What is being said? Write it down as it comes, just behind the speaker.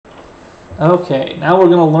Okay, now we're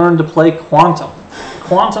going to learn to play Quantum.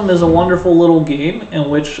 Quantum is a wonderful little game in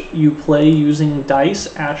which you play using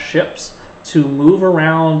dice as ships to move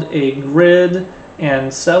around a grid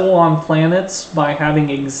and settle on planets by having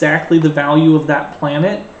exactly the value of that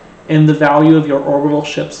planet and the value of your orbital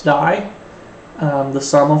ship's die, the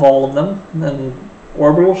sum of all of them. And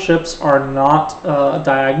orbital ships are not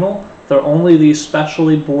diagonal. They're only these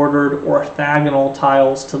specially bordered orthogonal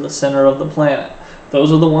tiles to the center of the planet.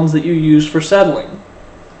 Those are the ones that you use for settling.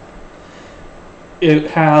 It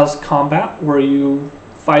has combat, where you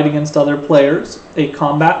fight against other players. A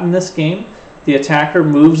combat in this game, the attacker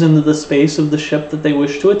moves into the space of the ship that they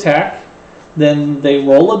wish to attack. Then they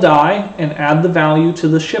roll a die and add the value to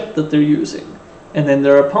the ship that they're using. And then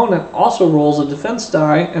their opponent also rolls a defense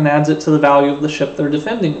die and adds it to the value of the ship they're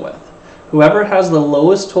defending with. Whoever has the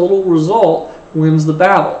lowest total result wins the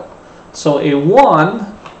battle. So a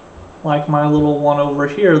 1, like my little one over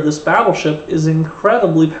here, this battleship is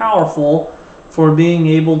incredibly powerful for being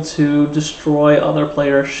able to destroy other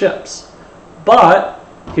players' ships. But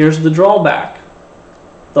here's the drawback.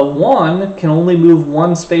 The 1 can only move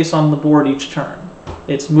 1 space on the board each turn.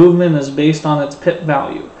 Its movement is based on its pip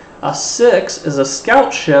value. A 6 is a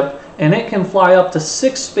scout ship, and it can fly up to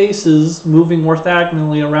 6 spaces moving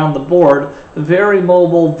orthogonally around the board. Very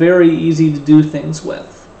mobile, very easy to do things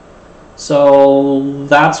with. So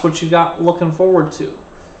that's what you got looking forward to.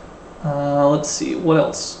 Let's see, what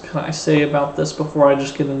else can I say about this before I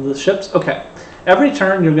just get into the ships? Okay, every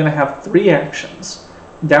turn you're going to have 3 actions.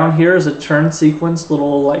 Down here is a turn sequence,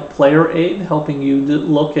 little like player aid, helping you to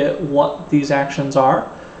look at what these actions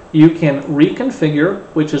are. You can reconfigure,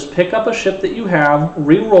 which is pick up a ship that you have,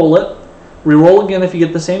 re-roll it, re-roll again if you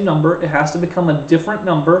get the same number. It has to become a different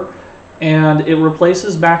number, and it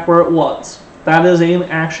replaces back where it was. That is an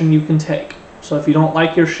action you can take. So if you don't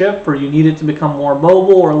like your ship, or you need it to become more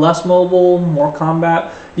mobile or less mobile, more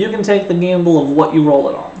combat, you can take the gamble of what you roll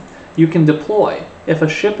it on. You can deploy. If a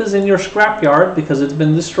ship is in your scrapyard because it's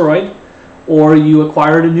been destroyed, or you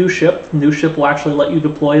acquired a new ship will actually let you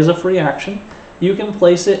deploy as a free action. You can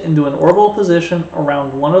place it into an orbital position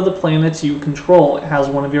around one of the planets you control. It has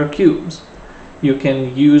one of your cubes. You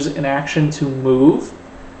can use an action to move.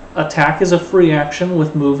 Attack is a free action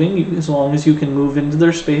with moving, as long as you can move into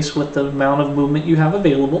their space with the amount of movement you have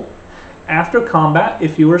available. After combat,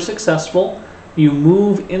 if you are successful, you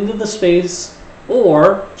move into the space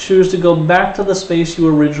or choose to go back to the space you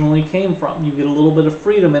originally came from. You get a little bit of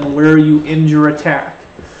freedom in where you end your attack.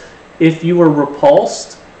 If you are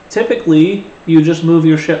repulsed, typically you just move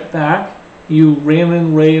your ship back. You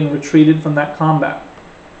ran away and retreated from that combat.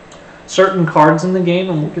 Certain cards in the game,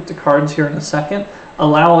 and we'll get to cards here in a second,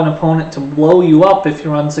 allow an opponent to blow you up if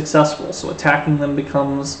you're unsuccessful, so attacking them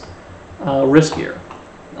becomes riskier.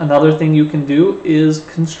 Another thing you can do is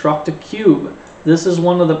construct a cube. This is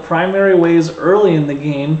one of the primary ways early in the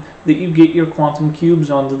game that you get your quantum cubes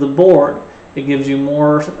onto the board. It gives you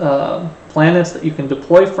more planets that you can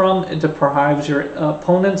deploy from. It deprives your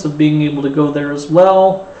opponents of being able to go there as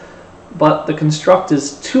well. But the construct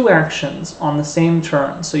is 2 actions on the same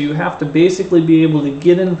turn, so you have to basically be able to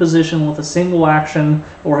get in position with a single action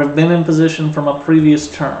or have been in position from a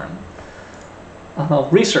previous turn.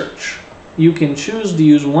 Research. You can choose to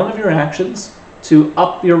use one of your actions to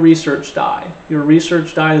up your research die. Your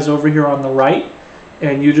research die is over here on the right,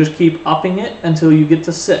 and you just keep upping it until you get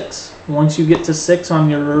to 6. Once you get to 6 on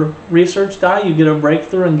your research die, you get a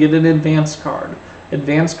breakthrough and get an advanced card.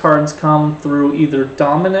 Advanced cards come through either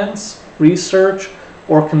dominance, research,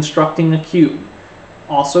 or constructing a cube.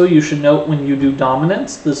 Also, you should note when you do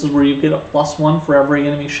dominance, this is where you get a +1 for every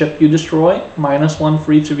enemy ship you destroy, -1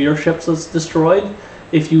 for each of your ships that's destroyed.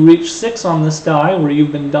 If you reach 6 on this die, where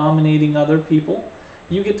you've been dominating other people,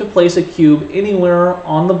 you get to place a cube anywhere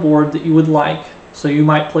on the board that you would like. So you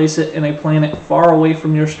might place it in a planet far away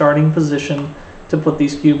from your starting position to put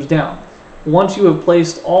these cubes down. Once you have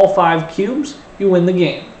placed all 5 cubes, you win the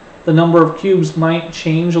game. The number of cubes might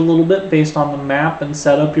change a little bit based on the map and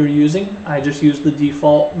setup you're using. I just used the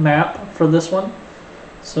default map for this one.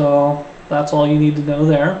 So that's all you need to know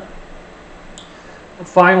there.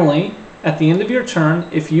 Finally, at the end of your turn,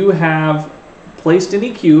 if you have placed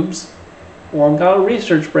any cubes or got a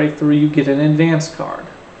research breakthrough, you get an advanced card.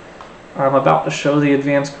 I'm about to show the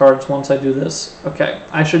advanced cards once I do this. Okay,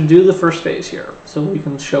 I should do the first phase here so we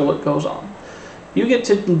can show what goes on. You get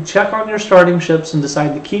to check on your starting ships and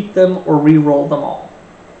decide to keep them or re-roll them all.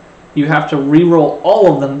 You have to re-roll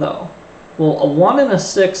all of them though. Well, a 1 and a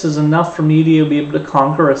 6 is enough for me to be able to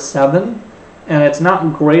conquer a 7, and it's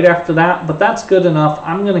not great after that, but that's good enough.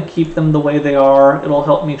 I'm going to keep them the way they are. It'll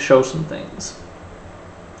help me show some things.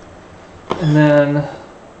 And then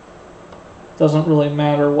Doesn't really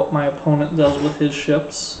matter what my opponent does with his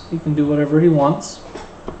ships. He can do whatever he wants.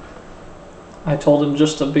 I told him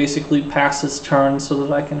just to basically pass his turn so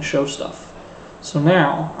that I can show stuff. So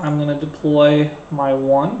now I'm going to deploy my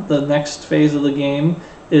 1. The next phase of the game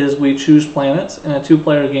is we choose planets. In a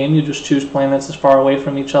 2-player game, you just choose planets as far away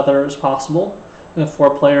from each other as possible. In a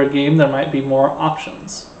 4-player game, there might be more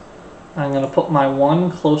options. I'm going to put my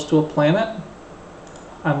 1 close to a planet.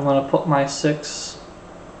 I'm going to put my 6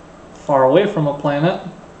 far away from a planet.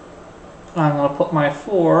 I'm going to put my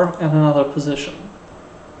 4 in another position.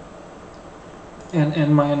 And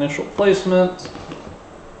in my initial placement,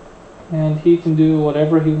 and he can do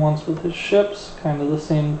whatever he wants with his ships, kind of the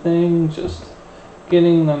same thing, just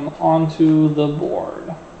getting them onto the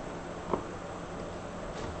board.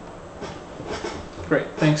 Great,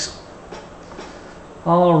 thanks.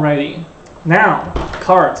 Alrighty, now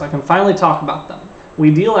cards. I can finally talk about them. We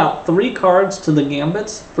deal out 3 cards to the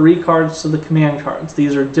gambits, 3 cards to the command cards.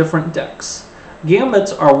 These are different decks.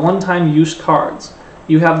 Gambits are one-time use cards.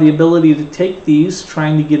 You have the ability to take these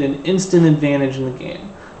trying to get an instant advantage in the game.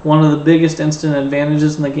 One of the biggest instant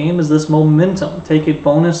advantages in the game is this momentum. Take a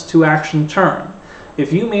bonus 2-action turn.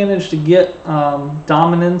 If you manage to get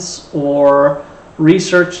dominance or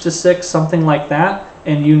research to 6, something like that,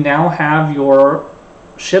 and you now have your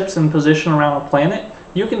ships in position around a planet,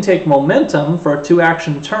 you can take momentum for a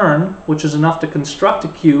 2-action turn, which is enough to construct a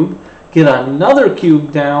cube, get another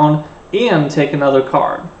cube down, and take another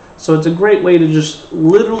card. So it's a great way to just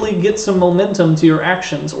literally get some momentum to your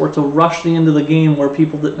actions or to rush the end of the game where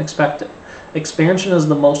people didn't expect it. Expansion is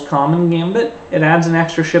the most common gambit. It adds an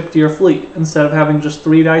extra ship to your fleet. Instead of having just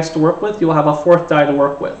 3 dice to work with, you'll have a 4th die to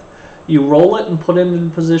work with. You roll it and put it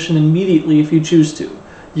in position immediately if you choose to.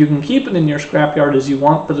 You can keep it in your scrapyard as you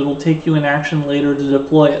want, but it'll take you an action later to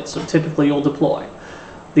deploy it, so typically you'll deploy.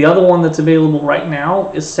 The other one that's available right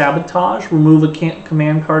now is Sabotage. Remove a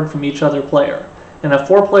command card from each other player. In a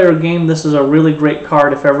 4-player game, this is a really great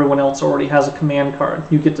card if everyone else already has a command card.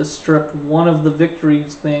 You get to strip one of the victory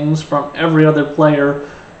things from every other player,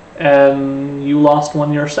 and you lost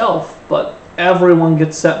one yourself, but everyone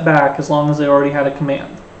gets set back as long as they already had a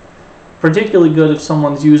command. Particularly good if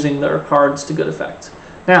someone's using their cards to good effect.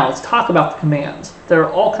 Now, let's talk about the commands. There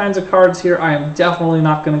are all kinds of cards here. I am definitely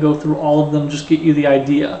not going to go through all of them, just get you the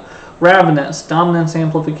idea. Ravenous, Dominance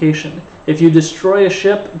Amplification. If you destroy a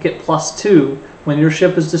ship, get +2. When your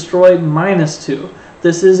ship is destroyed, -2.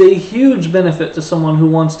 This is a huge benefit to someone who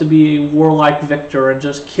wants to be a warlike victor and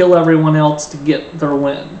just kill everyone else to get their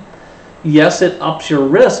win. Yes, it ups your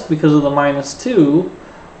risk because of the -2,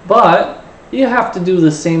 but you have to do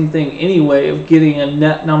the same thing anyway of getting a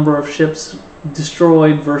net number of ships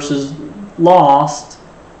destroyed versus lost.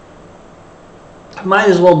 Might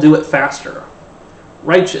as well do it faster.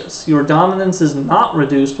 Righteous. Your dominance is not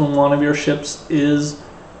reduced when one of your ships is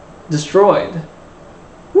destroyed.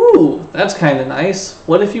 Ooh, that's kind of nice.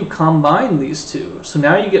 What if you combine these two? So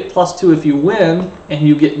now you get +2 if you win, and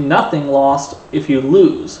you get nothing lost if you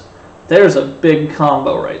lose. There's a big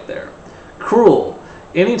combo right there. Cruel.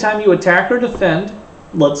 Anytime you attack or defend,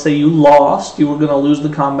 let's say you lost, you were going to lose the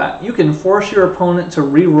combat, you can force your opponent to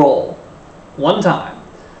re-roll 1 time.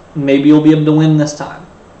 Maybe you'll be able to win this time.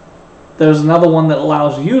 There's another one that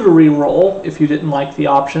allows you to re-roll if you didn't like the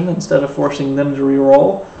option instead of forcing them to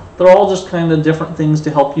re-roll. They're all just kind of different things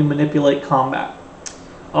to help you manipulate combat.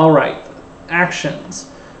 Alright, actions.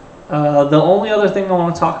 The only other thing I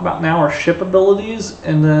want to talk about now are ship abilities,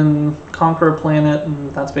 and then conquer a planet,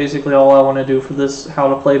 and that's basically all I want to do for this how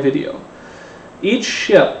to play video. Each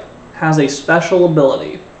ship has a special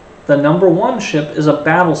ability. The number 1 ship is a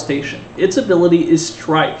battle station. Its ability is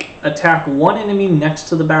Strike. Attack one enemy next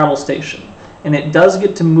to the battle station, and it does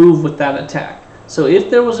get to move with that attack. So if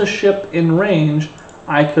there was a ship in range,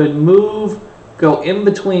 I could move, go in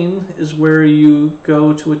between is where you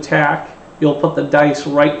go to attack. You'll put the dice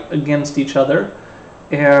right against each other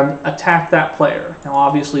and attack that player. Now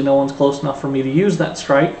obviously no one's close enough for me to use that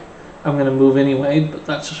strike. I'm going to move anyway, but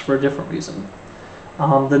that's just for a different reason.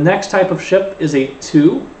 The next type of ship is a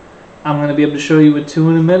 2. I'm going to be able to show you a 2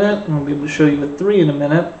 in a minute. I'm going to be able to show you a 3 in a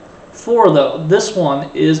minute. 4 though, this one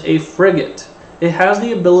is a frigate. It has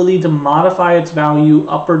the ability to modify its value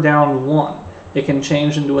up or down 1. It can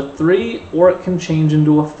change into a 3 or it can change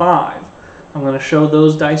into a 5. I'm going to show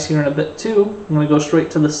those dice here in a bit too. I'm going to go straight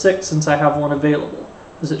to the 6 since I have one available.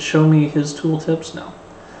 Does it show me his tooltips? No.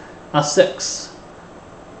 A 6.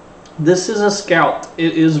 This is a scout.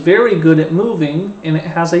 It is very good at moving and it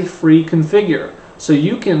has a free configure. So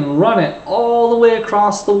you can run it all the way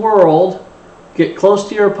across the world, get close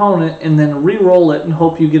to your opponent, and then re-roll it and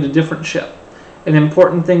hope you get a different ship. An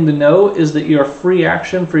important thing to know is that your free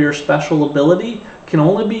action for your special ability can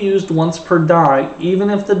only be used once per die, even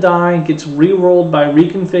if the die gets re-rolled by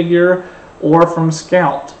Reconfigure or from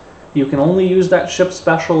Scout. You can only use that ship's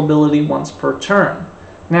special ability once per turn.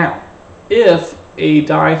 Now, if a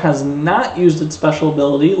die has not used its special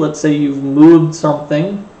ability, let's say you've moved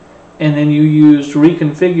something and then you used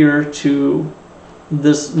Reconfigure to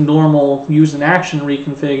this normal use an action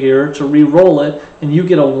reconfigure to re-roll it, and you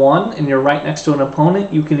get a 1 and you're right next to an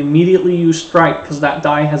opponent, you can immediately use Strike because that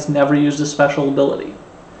die has never used a special ability.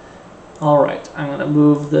 Alright, I'm going to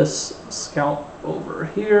move this Scout over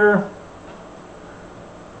here.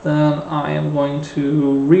 Then I am going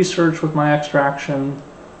to research with my extraction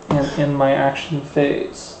and end my action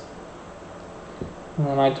phase. And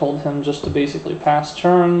then I told him just to basically pass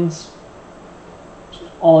turns.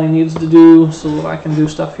 All he needs to do so that I can do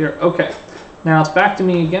stuff here. Okay, now it's back to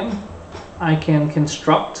me again. I can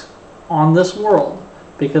construct on this world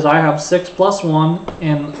because I have 6+1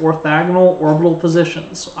 in orthogonal orbital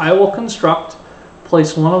positions. So I will construct,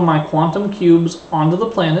 place one of my quantum cubes onto the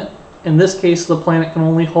planet. In this case, the planet can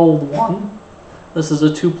only hold one. This is a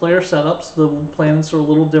 2-player setup, so the planets are a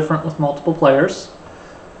little different with multiple players.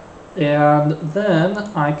 And then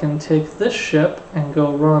I can take this ship and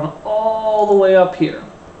go run all the way up here.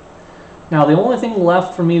 Now the only thing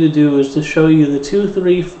left for me to do is to show you the 2,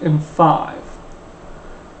 3, and 5.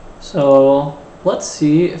 So let's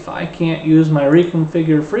see if I can't use my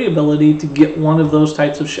Reconfigure free ability to get one of those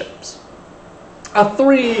types of ships. A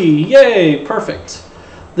 3! Yay! Perfect!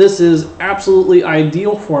 This is absolutely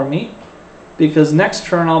ideal for me because next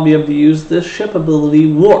turn I'll be able to use this ship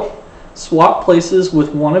ability, Warp. Swap places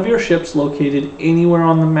with one of your ships located anywhere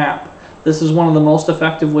on the map. This is one of the most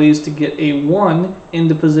effective ways to get a 1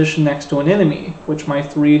 into position next to an enemy, which my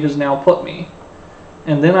 3 has now put me.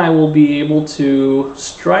 And then I will be able to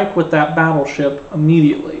strike with that battleship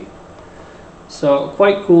immediately. So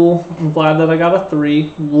quite cool. I'm glad that I got a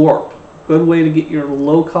 3. Warp. Good way to get your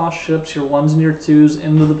low-cost ships, your 1s and your 2s,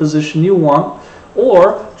 into the position you want.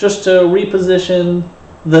 Or just to reposition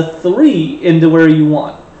the 3 into where you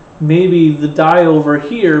want. Maybe the die over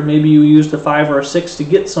here, maybe you used a 5 or a 6 to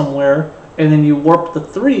get somewhere, and then you warped the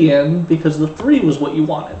 3 in because the 3 was what you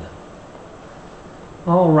wanted.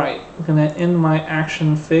 Alright, I'm going to end my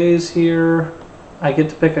action phase here. I get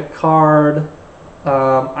to pick a card.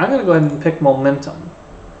 I'm going to go ahead and pick Momentum.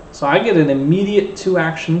 So I get an immediate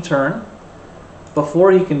 2-action turn.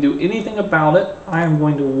 Before he can do anything about it, I am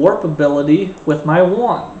going to Warp ability with my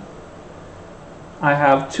 1. I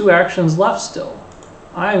have 2 actions left still.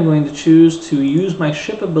 I am going to choose to use my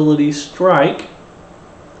ship ability Strike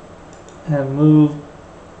and move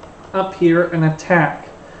up here and attack.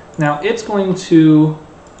 Now it's going to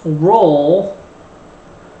roll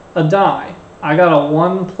a die. I got a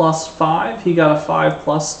 1 plus 5, he got a 5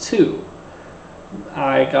 plus 2.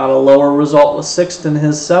 I got a lower result with 6 than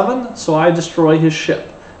his 7, so I destroy his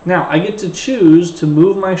ship. Now I get to choose to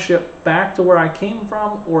move my ship back to where I came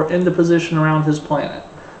from or into position around his planet.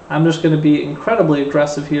 I'm just going to be incredibly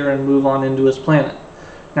aggressive here and move on into his planet.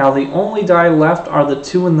 Now the only die left are the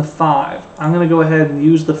 2 and the 5. I'm going to go ahead and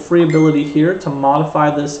use the free ability here to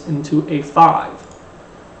modify this into a 5.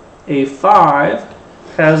 A 5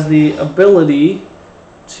 has the ability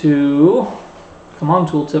to, come on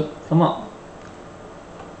tooltip, come on,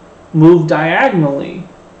 move diagonally.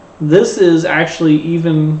 This is actually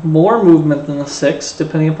even more movement than the 6,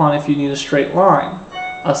 depending upon if you need a straight line.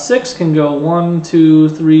 A 6 can go 1, 2,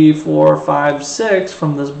 3, 4, 5, 6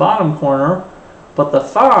 from this bottom corner, but the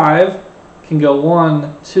 5 can go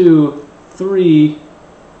 1, 2, 3,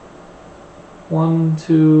 1,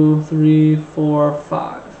 2, 3, 4,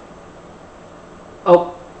 5.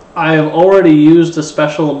 Oh, I have already used a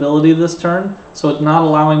special ability this turn, so it's not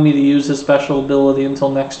allowing me to use his special ability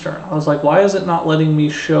until next turn. I was like, why is it not letting me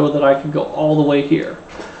show that I could go all the way here?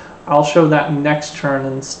 I'll show that next turn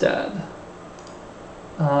instead.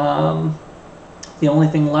 The only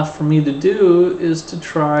thing left for me to do is to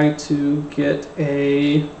try to get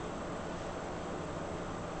a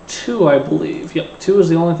 2, I believe. Yep, 2 is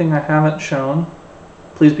the only thing I haven't shown.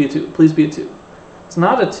 Please be a 2. Please be a 2. It's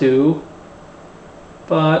not a 2,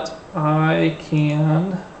 but I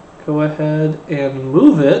can go ahead and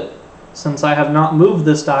move it. Since I have not moved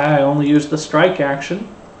this die, I only used the strike action.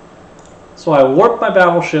 So I warp my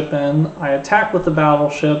battleship in, I attack with the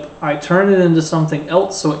battleship, I turn it into something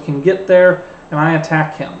else so it can get there, and I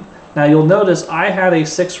attack him. Now you'll notice I had a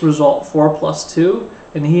 6 result, 4 plus 2,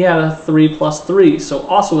 and he had a 3 plus 3, so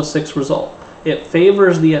also a 6 result. It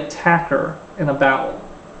favors the attacker in a battle.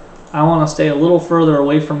 I want to stay a little further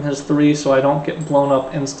away from his 3 so I don't get blown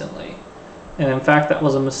up instantly. And in fact, that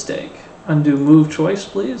was a mistake. Undo move choice,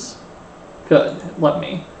 please. Good, let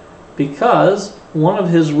me. Because one of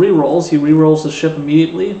his rerolls, he rerolls the ship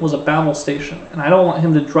immediately, was a battle station. And I don't want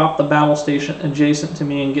him to drop the battle station adjacent to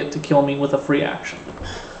me and get to kill me with a free action.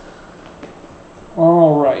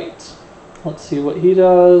 Alright. Let's see what he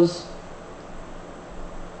does.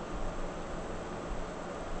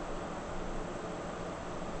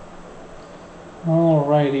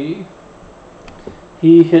 Alrighty.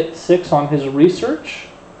 He hit 6 on his research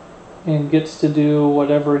and gets to do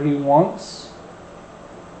whatever he wants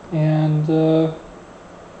and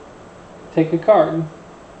take a card.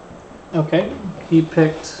 Okay, he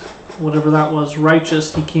picked whatever that was,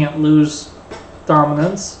 righteous, he can't lose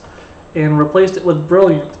dominance, and replaced it with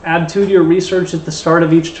brilliant. Add 2 to your research at the start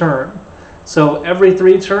of each turn. So every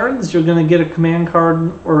 3 turns you're going to get a command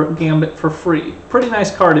card or a gambit for free. Pretty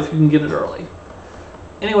nice card if you can get it early.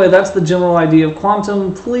 Anyway, that's the general idea of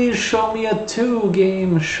Quantum. Please show me a 2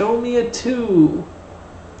 game. Show me a 2.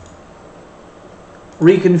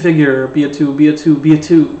 Reconfigure. Be a 2, be a 2, be a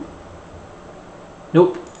 2.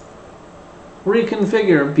 Nope.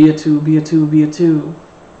 Reconfigure. Be a 2, be a 2, be a 2.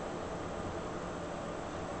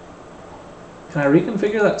 Can I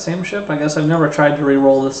reconfigure that same ship? I guess I've never tried to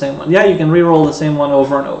re-roll the same one. Yeah, you can re-roll the same one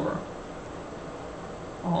over and over.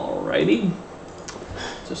 Alrighty.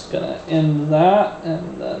 Just gonna end that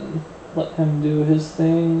and then let him do his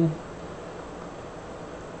thing.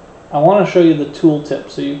 I want to show you the tooltip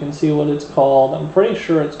so you can see what it's called. I'm pretty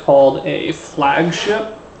sure it's called a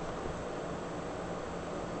flagship.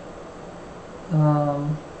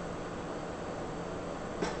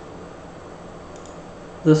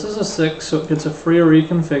 This is a 6, so it gets a free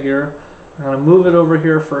reconfigure. I'm going to move it over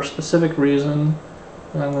here for a specific reason.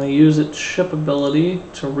 And I'm going to use its ship ability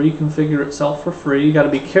to reconfigure itself for free. You got to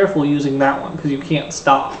be careful using that one because you can't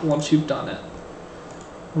stop once you've done it.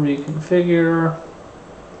 Reconfigure.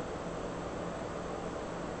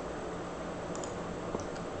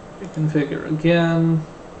 Reconfigure again.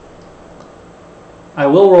 I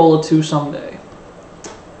will roll a 2 someday.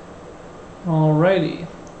 Alrighty.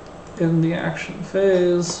 In the action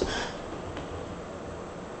phase.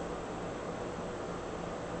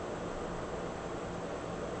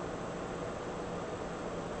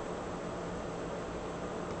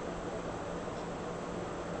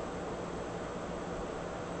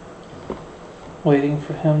 Waiting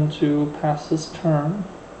for him to pass his turn.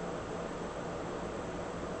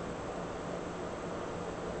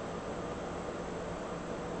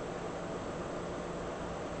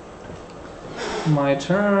 My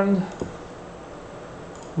turn.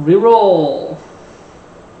 Reroll.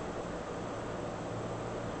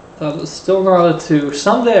 That is still not a 2.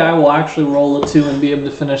 Someday I will actually roll a 2 and be able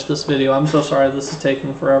to finish this video. I'm so sorry this is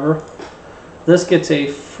taking forever. This gets a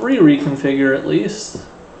free reconfigure at least.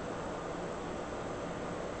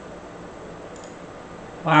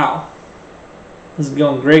 Wow. This is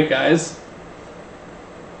going great, guys.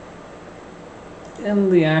 In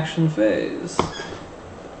the action phase.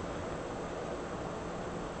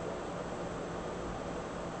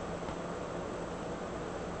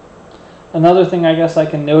 Another thing I guess I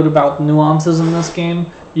can note about nuances in this game,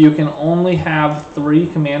 you can only have 3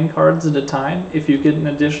 command cards at a time. If you get an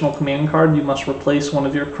additional command card, you must replace one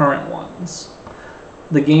of your current ones.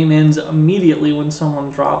 The game ends immediately when someone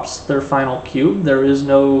drops their final cube. There is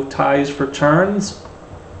no ties for turns.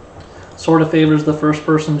 Sort of favors the first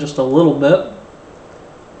person just a little bit.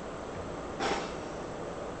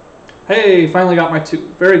 Hey, finally got my 2.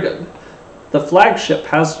 Very good. The flagship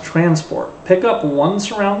has transport. Pick up 1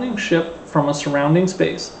 surrounding ship from a surrounding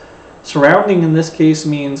space. Surrounding in this case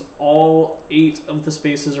means all 8 of the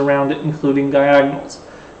spaces around it, including diagonals.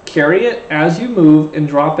 Carry it as you move and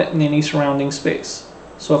drop it in any surrounding space.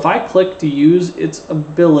 So if I click to use its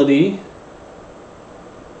ability,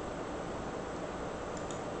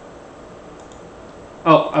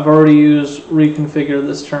 oh, I've already used reconfigure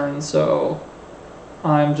this turn, so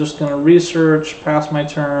I'm just going to research, pass my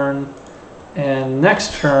turn, and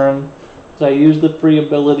next turn, I use the free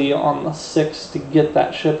ability on the 6 to get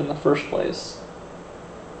that ship in the first place.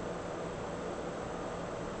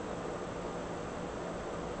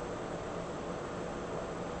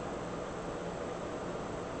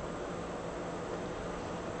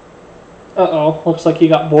 Uh-oh, looks like he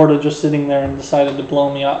got bored of just sitting there and decided to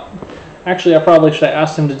blow me up. Actually, I probably should have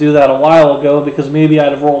asked him to do that a while ago because maybe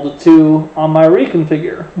I'd have rolled a 2 on my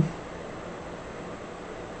reconfigure.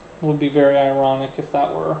 It would be very ironic if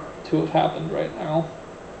that were to have happened right now.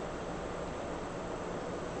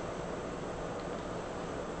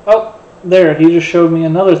 Oh, there, he just showed me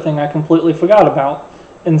another thing I completely forgot about.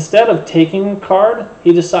 Instead of taking a card,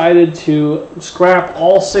 he decided to scrap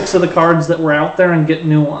all 6 of the cards that were out there and get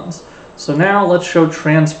new ones. So now let's show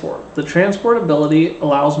transport. The transport ability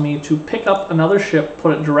allows me to pick up another ship,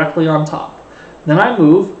 put it directly on top. Then I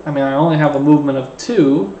move. I mean, I only have a movement of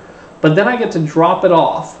 2, but then I get to drop it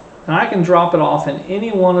off. And I can drop it off in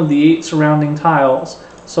any one of the 8 surrounding tiles.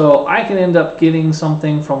 So I can end up getting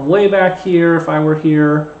something from way back here, if I were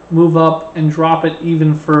here, move up and drop it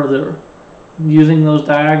even further, using those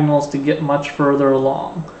diagonals to get much further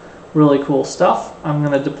along. Really cool stuff. I'm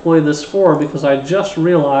going to deploy this 4 because I just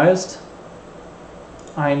realized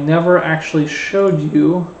I never actually showed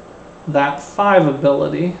you that 5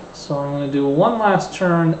 ability. So I'm going to do one last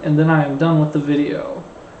turn and then I am done with the video.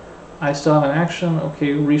 I still have an action.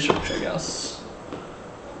 Okay, research, I guess.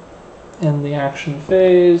 In the action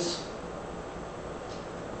phase.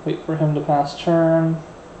 Wait for him to pass turn.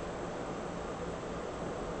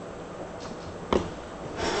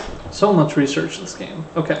 So let's research this game.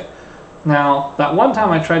 Okay. Now, that one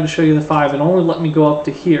time I tried to show you the 5, it only let me go up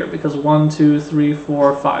to here because 1, 2, 3,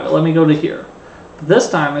 4, 5. It let me go to here. But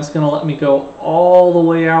this time it's going to let me go all the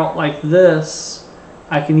way out like this.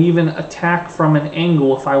 I can even attack from an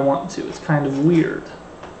angle if I want to. It's kind of weird.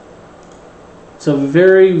 It's a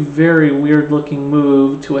very, very weird looking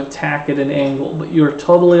move to attack at an angle, but you're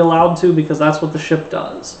totally allowed to because that's what the ship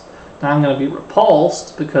does. Now I'm going to be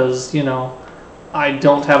repulsed because, you know, I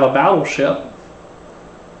don't have a battleship.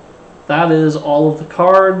 That is all of the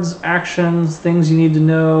cards, actions, things you need to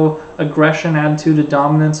know. Aggression, add 2 to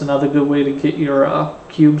dominance, another good way to get your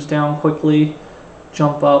cubes down quickly.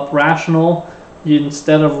 Jump up. Rational,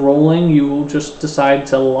 instead of rolling, you will just decide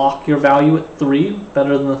to lock your value at 3,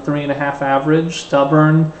 better than the 3.5 average.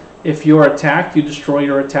 Stubborn, if you're attacked, you destroy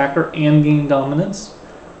your attacker and gain dominance.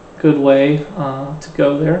 Good way to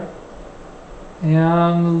go there.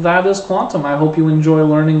 And that is Quantum. I hope you enjoy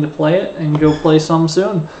learning to play it and go play some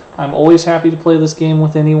soon. I'm always happy to play this game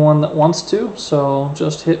with anyone that wants to, so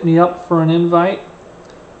just hit me up for an invite.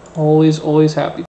 Always, always happy.